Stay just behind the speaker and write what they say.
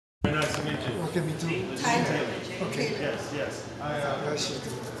Nice to meet you. Okay, me too. Tyler. Okay. Yes. I appreciate it.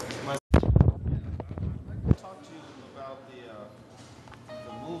 Talk to you about the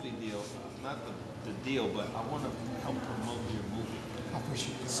movie deal, not the deal, but I want to help promote your movie. I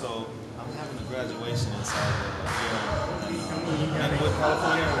appreciate it. So I'm having a graduation inside Inglewood,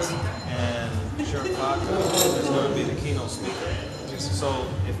 California, and Sheriff Lee Baca is going to be the keynote speaker. So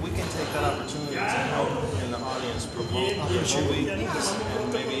if we can take that opportunity to help in the audience promote your movie, and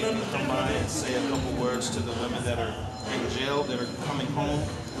maybe you can come by and say a couple words to the women that are in jail, that are coming home.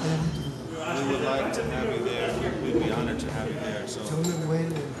 We would like to have you there. We'd be honored to have you there. So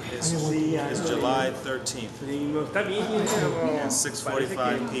it's July 13th at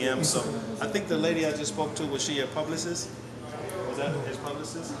 6:45 p.m. So I think the lady I just spoke to, was she your publicist? Was that his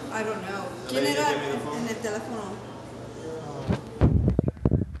publicist? I don't know. ¿Quién era en el teléfono?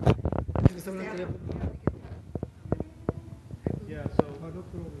 Yeah, so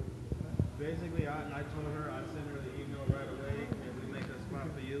basically I told her I'd send her the email right away and we make a spot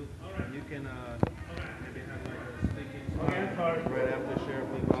for you. And you can maybe have like a speaking spot right after Sheriff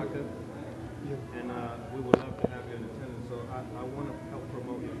Lee Baca. And we would love to have you in attendance. So I want to help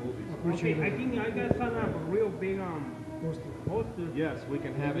promote your movie. Okay, I think I got some real big poster. Yes, we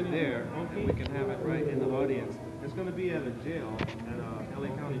can have it there, and we can have it right in the audience. It's going to be at a jail, at LA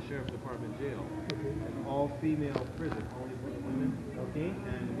County Sheriff Department jail, an all-female prison, only for the women. Okay.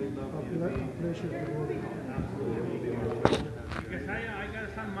 And we'd love for you to be. Absolutely, it will be my pleasure. Because I got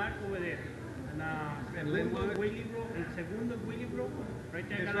San Marco over there. And Linwood? El segundo Willybro, right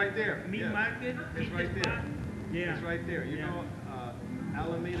there. It's right there. Meat yeah. Market. It's right there. Yeah. It's right there. You know,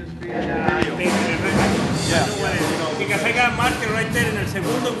 Alameda Street. Yeah. Because I got market right there in el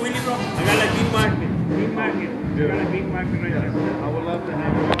segundo Willybro. I got a big market. Big market. I got a big market right there. I would love to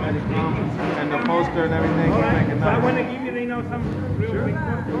have everybody come and the poster and everything. All right. Make it So I nice. want to give you, some real big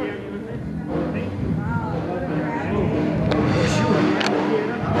poster. Yeah, thank you.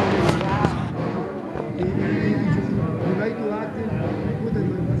 You like to act in good and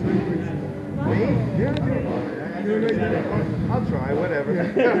that's very crazy. Yeah. I'll try, whatever.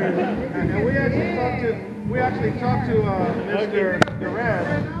 And we actually talked to Mr.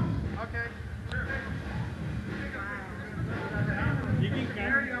 Duran. Okay, sure. You can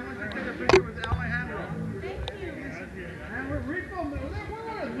carry. I want to take a picture with Alejandro. Thank you. And we're Repo Man.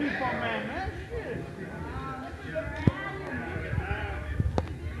 Where is Repo Man, man? Shit.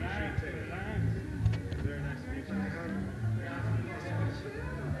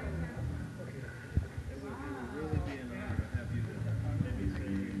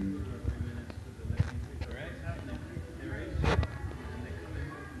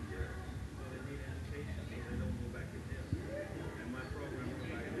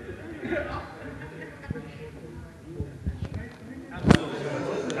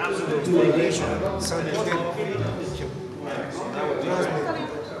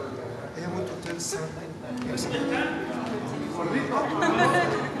 Something. Trust me. I want to tell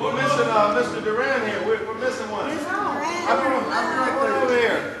something. We're missing Mr. Duran here. We're missing one. I'm right over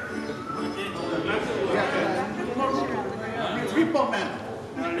here. Repo Man.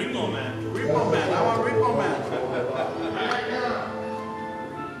 Repo Man. Repo Man. I want Repo Man.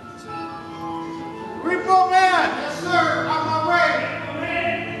 Repo Man! Yes, sir. On my way.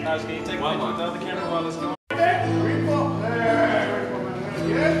 Guys, can you take one with the other camera while it's going? Repo.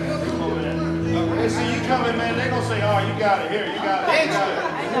 They see you coming, man. They gonna say, "Oh, you got it. Here, you got it. You got it.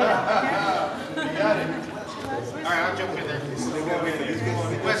 You got it." All right, I'll jump in there.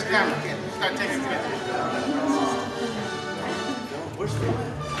 Where's the camera? Start taking pictures.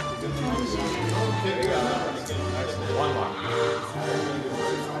 One more.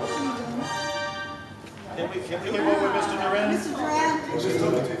 Can we give over Mr. Duran? Mr.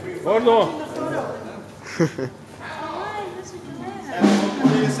 Duran. Gordo. What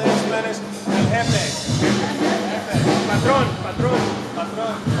do you say in Spanish? El jefe. Patrón. Patron.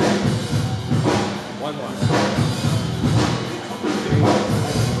 One more.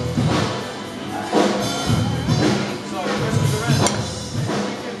 So, Mr. Duran,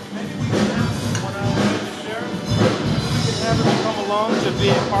 maybe we can have one of the sheriff. We can have him come along to be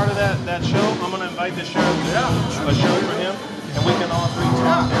a part of that show. I'm going to invite the sheriff to do a show for him, and we can all three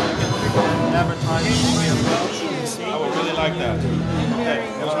talk, and we can advertise the movie as well. I would really like that. Okay,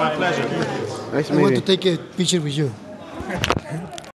 it was my pleasure. I want to take a picture with you.